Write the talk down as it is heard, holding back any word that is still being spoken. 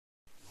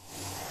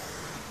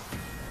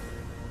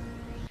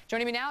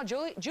Joining me now,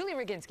 Julie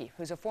Roginski,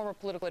 who's a former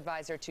political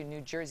advisor to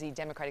New Jersey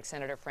Democratic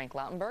Senator Frank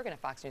Lautenberg and a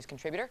Fox News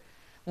contributor.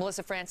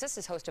 Melissa Francis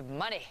is host of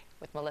Money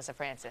with Melissa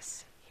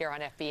Francis here on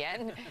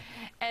FBN.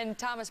 And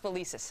Thomas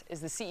Belesis is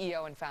the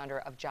CEO and founder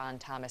of John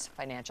Thomas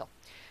Financial.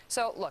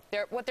 So look,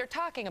 what they're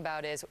talking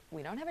about is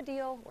we don't have a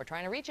deal, we're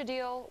trying to reach a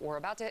deal, we're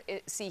about to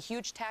see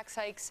huge tax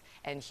hikes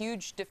and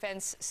huge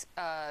defense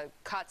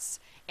cuts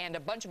and a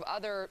bunch of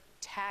other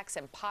tax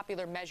and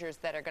popular measures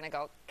that are going to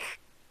go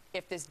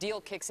if this deal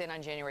kicks in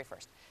on January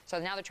 1st. So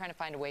now they're trying to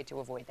find a way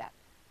to avoid that,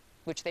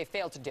 which they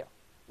failed to do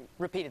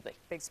repeatedly.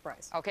 Big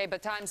surprise. Okay,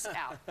 but time's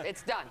out.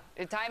 It's done.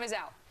 Time is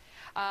out.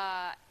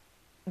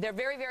 They're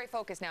very, very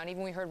focused now, and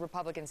even we heard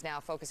Republicans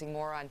now focusing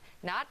more on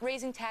not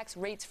raising tax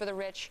rates for the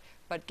rich,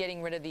 but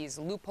getting rid of these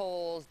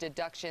loopholes,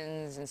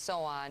 deductions, and so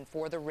on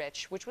for the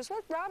rich, which was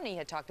what Romney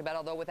had talked about,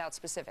 although without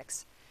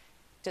specifics.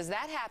 Does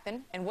that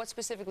happen, and what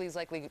specifically is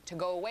likely to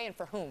go away, and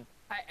for whom?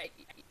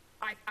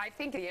 I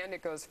think in the end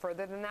it goes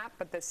further than that,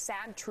 but the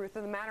sad truth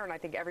of the matter, and I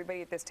think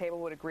everybody at this table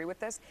would agree with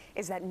this,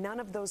 is that none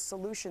of those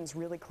solutions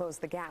really close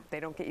the gap. They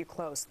don't get you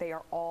close. They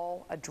are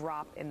all a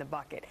drop in the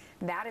bucket.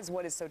 That is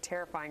what is so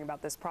terrifying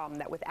about this problem,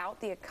 that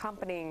without the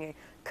accompanying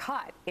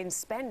cut in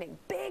spending,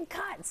 big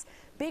cuts,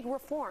 big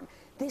reform,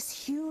 this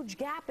huge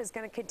gap is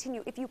going to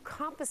continue. If you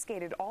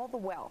confiscated all the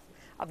wealth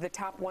of the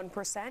top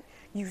 1%,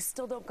 you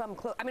still don't come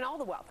close. I mean, all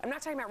the wealth. I'm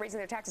not talking about raising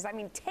their taxes. I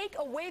mean, take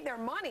away their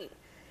money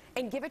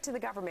and give it to the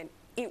government.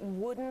 It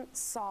wouldn't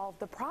solve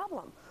the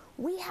problem.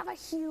 We have a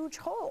huge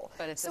hole.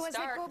 But it's so a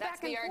start. As they go That's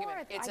back the and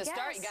argument. forth, It's a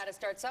start. You got to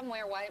start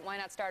somewhere. Why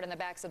not start on the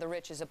backs of the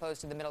rich as opposed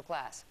to the middle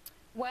class?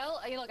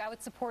 Well, look, I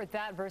would support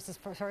that versus,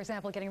 for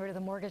example, getting rid of the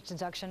mortgage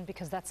deduction,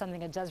 because that's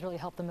something that does really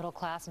help the middle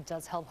class. It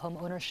does help home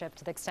ownership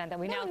to the extent that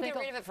we now think. Get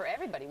rid of it for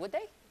everybody, would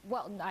they?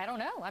 Well, I don't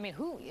know. I mean,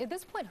 at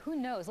this point, who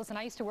knows? Listen,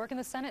 I used to work in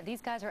the Senate.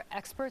 These guys are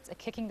experts at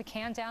kicking the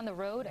can down the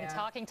road and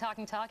talking.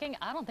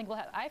 I don't think we'll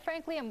have. I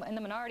frankly am in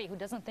the minority who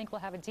doesn't think we'll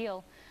have a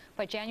deal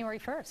by January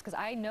 1st, because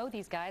I know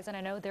these guys and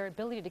I know their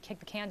ability to kick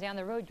the can down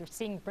the road. You're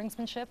seeing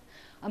brinksmanship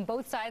on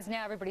both sides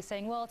now. Everybody's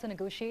saying, well, it's a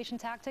negotiation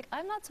tactic.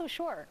 I'm not so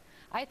sure.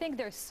 I think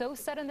they're so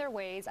set in their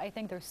ways. I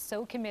think they're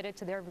so committed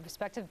to their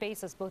respective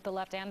bases, both the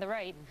left and the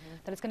right,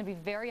 that it's going to be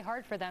very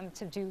hard for them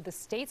to do the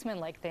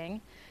statesman-like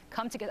thing,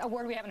 come together. A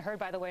word we haven't heard,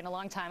 by the way, in a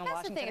long time in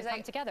Washington, is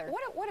come together.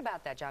 What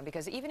about that, John?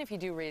 Because even if you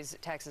do raise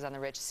taxes on the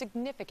rich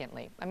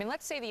significantly, I mean,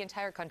 let's say the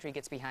entire country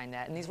gets behind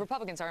that, and these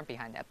Republicans aren't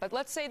behind that, but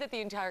let's say that the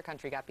entire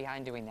country got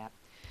behind doing that.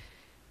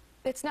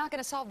 It's not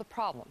going to solve the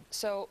problem.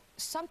 So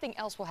something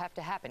else will have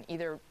to happen.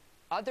 Either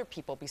other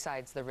people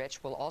besides the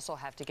rich will also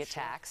have to get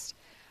taxed,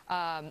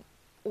 or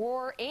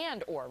we're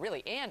going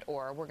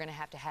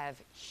to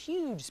have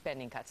huge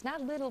spending cuts, not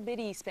little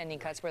bitty spending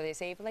cuts where they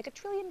save like $1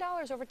 trillion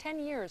over 10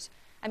 years.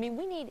 I mean,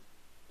 we need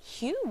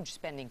huge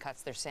spending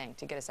cuts, they're saying,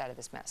 to get us out of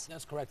this mess.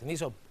 That's correct, and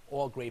these are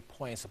all great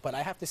points. But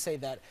I have to say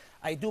that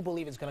I do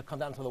believe it's going to come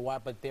down to the wire,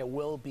 but there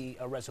will be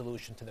a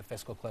resolution to the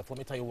fiscal cliff. Let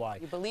me tell you why.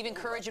 You believe in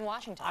courage in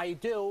Washington? I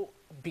do,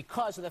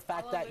 because of the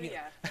fact that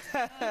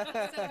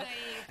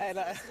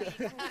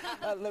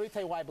let me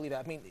tell you why I believe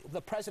that. I mean,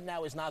 the president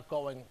now is not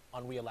going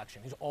on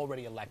re-election. He's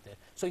already elected.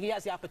 So he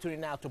has the opportunity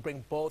now to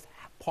bring both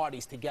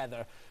parties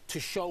together to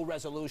show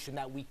resolution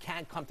that we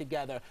can come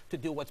together to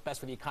do what's best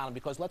for the economy.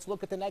 Because let's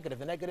look at the negative.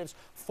 The negatives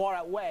far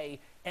outweigh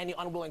any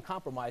unwilling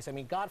compromise. I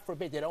mean, God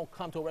forbid they don't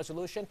come to a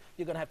resolution,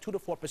 you're going to have 2 to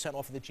 4%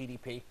 off of the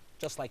GDP,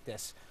 just like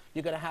this.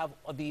 You're going to have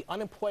the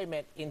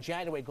unemployment in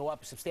January go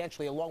up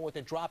substantially, along with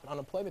a drop in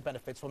unemployment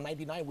benefits from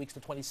 99 weeks to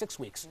 26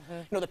 weeks.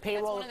 You know, the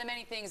payroll. That's one of the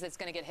many things that's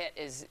going to get hit.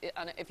 Is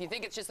if you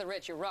think it's just the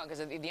rich, you're wrong,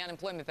 because the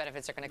unemployment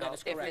benefits are going to go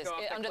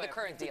under the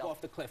current deal. Go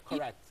off the cliff,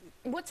 correct.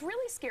 What's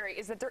really scary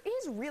is that there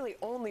is really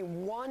only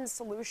one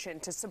solution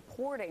to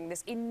supporting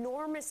this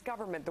enormous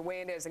government the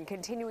way it is and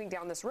continuing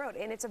down this road,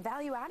 and it's a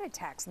value-added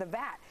tax, the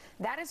VAT.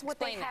 That is what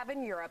they have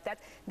in Europe.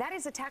 That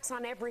is a tax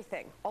on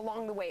everything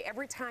along the way.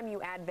 Every time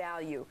you add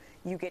value,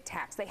 you get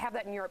taxed. They have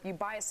that in Europe. You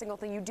buy a single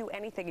thing, you do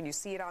anything, and you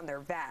see it on their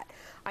VAT.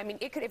 I mean,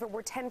 it could, if it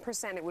were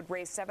 10%, it would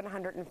raise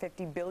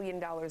 $750 billion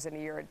in a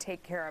year and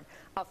take care of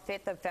a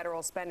fifth of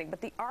federal spending.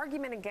 But the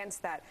argument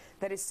against that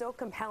is so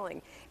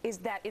compelling is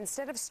that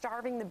instead of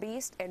starving the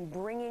beast and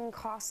bringing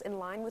costs in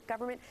line with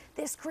government,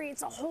 this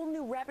creates a whole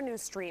new revenue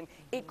stream.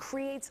 It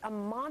creates a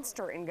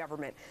monster in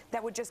government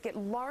that would just get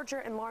larger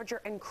and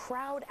larger and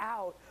crowd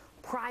out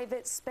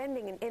private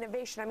spending and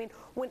innovation. I mean,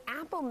 when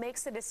Apple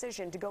makes a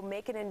decision to go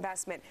make an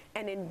investment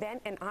and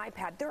invent an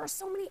iPad, there are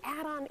so many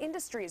add-on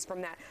industries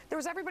from that.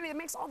 There's everybody that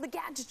makes all the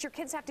gadgets your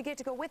kids have to get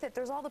to go with it.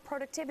 There's all the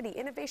productivity,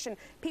 innovation,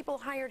 people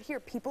hired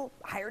here, people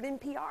hired in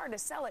PR to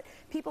sell it,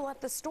 people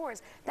at the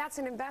stores. That's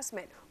an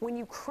investment. When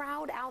you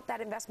crowd out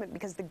that investment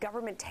because the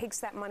government takes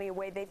that money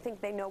away, they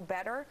think they know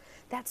better,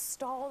 that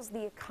stalls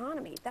the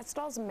economy. That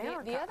stalls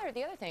America.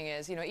 The other thing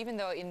is, you know, even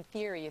though in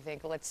theory you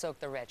think, let's soak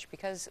the rich,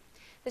 because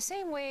the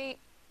same way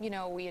you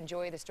know, we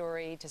enjoy the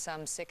story to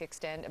some sick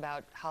extent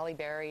about Holly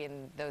Berry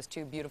and those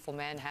two beautiful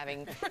men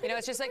having, you know,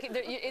 it's just like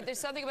there's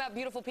something about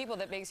beautiful people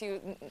that makes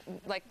you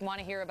like want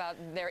to hear about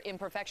their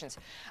imperfections.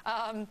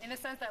 In the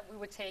sense that we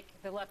would take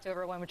the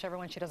leftover one, whichever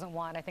one she doesn't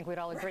want. I think we'd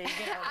all agree.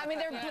 You know, I mean,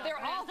 they're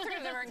all three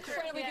of them are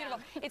incredibly beautiful.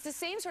 It's the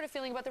same sort of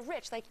feeling about the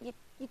rich. Like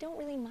you don't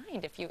really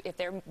mind if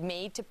they're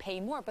made to pay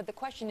more. But the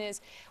question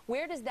is,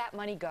 where does that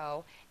money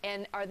go?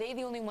 And are they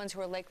the only ones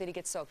who are likely to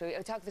get soaked? We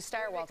talked to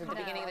Starwalt at the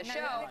beginning of the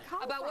show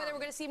about whether we're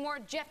going to see more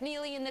Jeff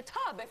Neely in the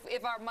tub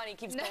if our money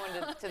keeps going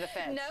to the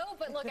Feds. No,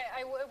 but look,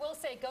 I will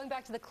say, going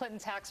back to the Clinton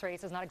tax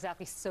rates is not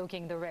exactly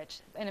soaking the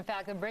rich. And in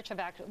fact, the rich have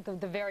actually,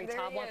 the very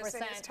top 1%. The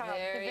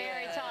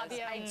very top,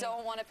 yeah. I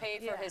don't want to pay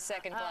for his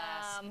second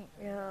class.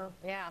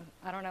 Yeah,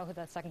 I don't know who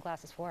that second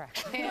class is for,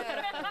 actually.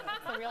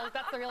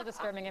 That's the real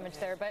disturbing image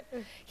there. But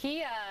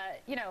he,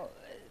 you know,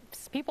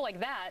 people like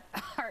that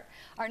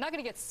are not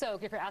going to get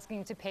soaked if you're asking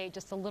them to pay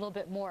just a little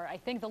bit more. I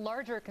think the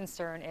larger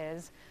concern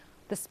is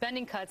the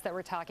spending cuts that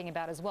we're talking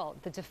about as well,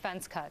 the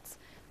defense cuts,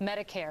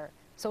 Medicare,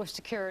 Social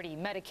Security,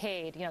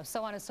 Medicaid, you know,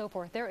 so on and so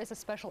forth. There is a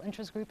special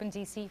interest group in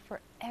D.C.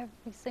 for every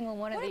single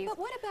one of these. But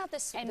what about the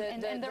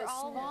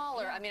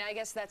smaller? I mean, I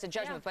guess that's a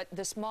judgment, but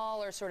the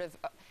smaller sort of,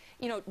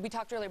 you know, we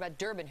talked earlier about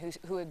Durbin,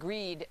 who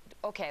agreed,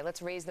 okay,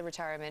 let's raise the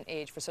retirement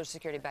age for Social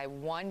Security by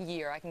 1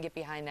 year. I can get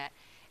behind that.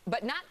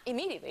 But not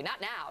immediately, not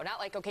now. Not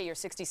like, okay, you're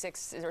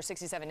 66 or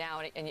 67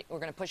 now, and we're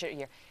going to push it a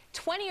year.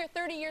 20 or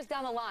 30 years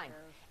down the line.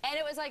 And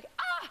it was like,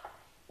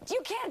 you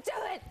can't do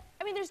it.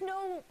 I mean, there's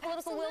no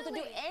political will to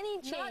do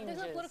any changes. There's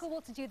no political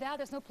will to do that.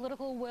 There's no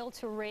political will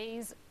to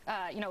raise,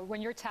 you know,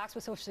 when you're taxed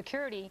with Social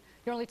Security,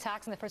 you're only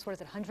taxing the first, what is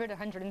it, $100,000,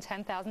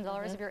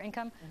 $110,000 of your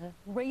income.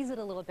 Raise it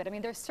a little bit. I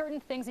mean, there's certain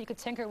things that you could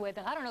tinker with,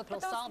 and I don't know if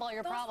it'll solve all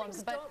your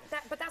problems. But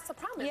that's the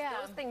problem.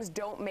 Those things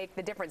don't make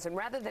the difference. And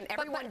rather than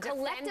everyone but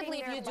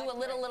collectively, if you do a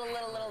little,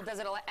 does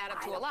it add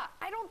up to a lot?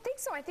 I don't think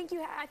so. I think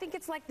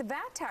it's like the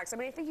VAT tax. I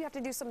mean, I think you have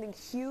to do something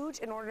huge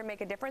in order to make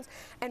a difference.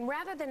 And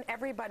rather than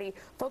everybody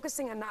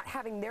focusing on not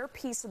having their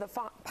piece of the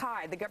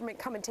pie, the government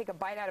come and take a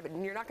bite out of it,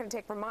 and you're not going to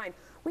take from mine.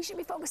 We should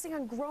be focusing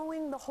on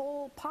growing the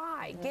whole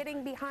pie,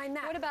 getting behind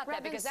that. What about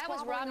that? Because that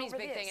was Romney's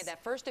big thing at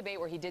that first debate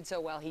where he did so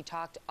well. He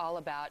talked all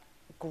about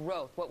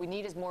growth. What we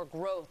need is more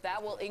growth.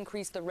 That will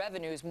increase the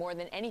revenues more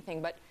than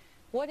anything. But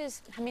what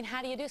is, I mean,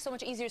 how do you do? So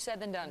much easier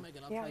said than done.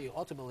 Megan, I'll tell you,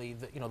 ultimately,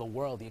 you know, the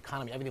world, the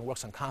economy, everything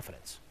works on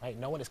confidence, right?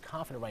 No one is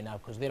confident right now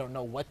because they don't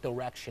know what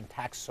direction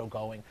taxes are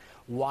going,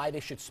 why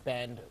they should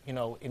spend, you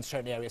know, in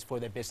certain areas for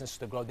their business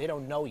to grow. They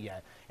don't know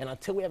yet. And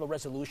until we have a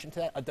resolution to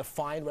that, a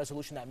defined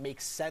resolution that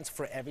makes sense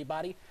for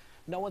everybody,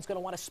 no one's going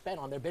to want to spend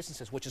on their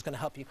businesses, which is going to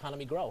help the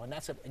economy grow. And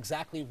that's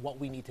exactly what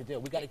we need to do.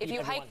 We got to keep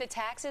everyone... hike the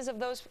taxes of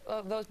those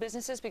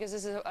businesses, because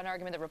this is an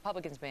argument that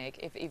Republicans make,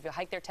 if you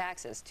hike their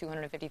taxes,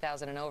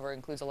 $250,000 and over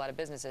includes a lot of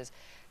businesses,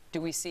 do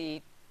we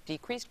see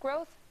decreased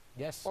growth?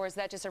 Yes. Or is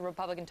that just a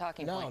Republican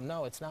talking point?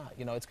 No, it's not.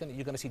 You know,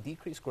 you're going to see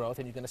decreased growth,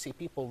 and you're going to see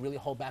people really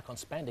hold back on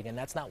spending, and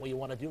that's not what you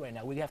want to do right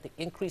now. We have to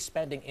increase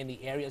spending in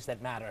the areas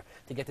that matter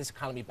to get this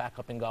economy back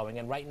up and going.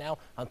 And right now,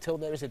 until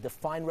there is a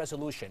defined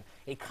resolution,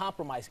 a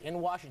compromise in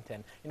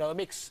Washington, you know, it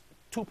makes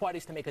two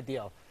parties to make a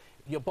deal.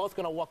 You're both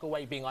going to walk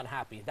away being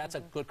unhappy. That's a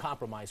good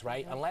compromise,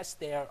 right? Unless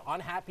they're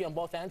unhappy on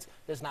both ends,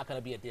 there's not going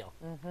to be a deal.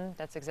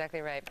 That's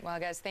exactly right.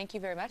 Well, guys, thank you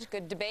very much.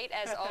 Good debate,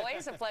 as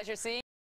always. A pleasure seeing you.